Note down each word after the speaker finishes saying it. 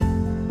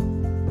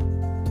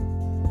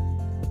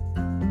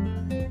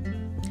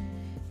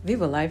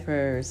Viva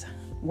Lifers,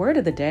 word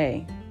of the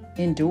day,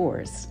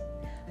 endures.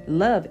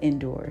 Love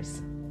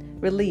endures.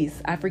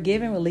 Release, I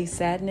forgive and release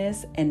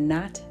sadness and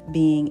not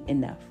being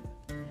enough.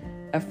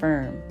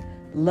 Affirm,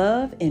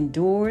 love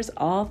endures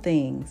all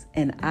things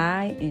and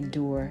I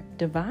endure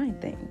divine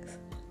things.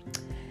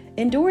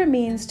 Endure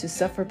means to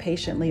suffer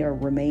patiently or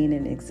remain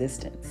in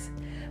existence.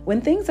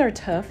 When things are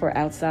tough or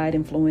outside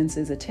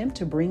influences attempt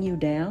to bring you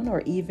down,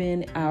 or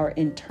even our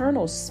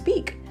internal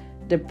speak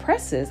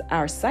depresses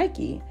our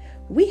psyche,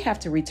 we have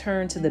to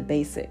return to the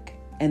basic,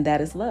 and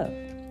that is love.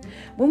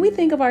 When we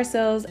think of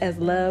ourselves as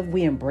love,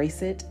 we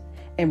embrace it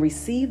and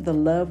receive the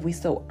love we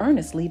so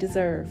earnestly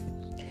deserve.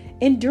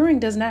 Enduring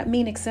does not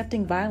mean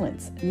accepting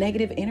violence,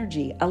 negative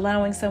energy,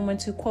 allowing someone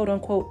to quote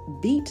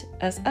unquote beat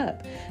us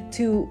up,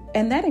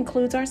 and that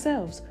includes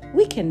ourselves.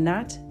 We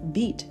cannot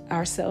beat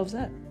ourselves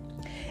up.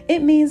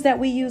 It means that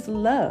we use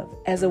love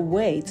as a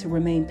way to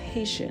remain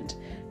patient,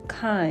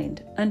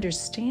 kind,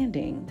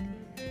 understanding,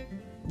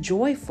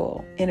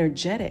 joyful,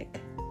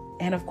 energetic,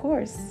 and of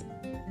course,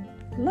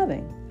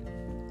 loving.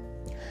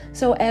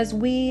 So as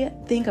we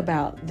think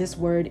about this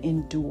word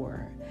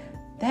endure,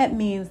 that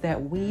means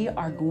that we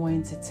are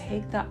going to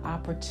take the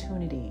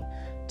opportunity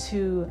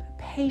to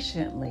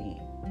patiently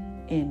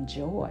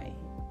endure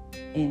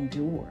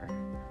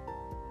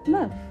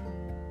love.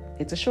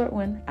 It's a short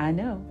one, I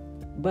know,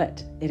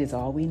 but it is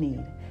all we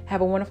need.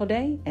 Have a wonderful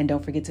day, and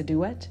don't forget to do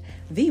what?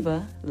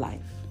 Viva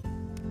life.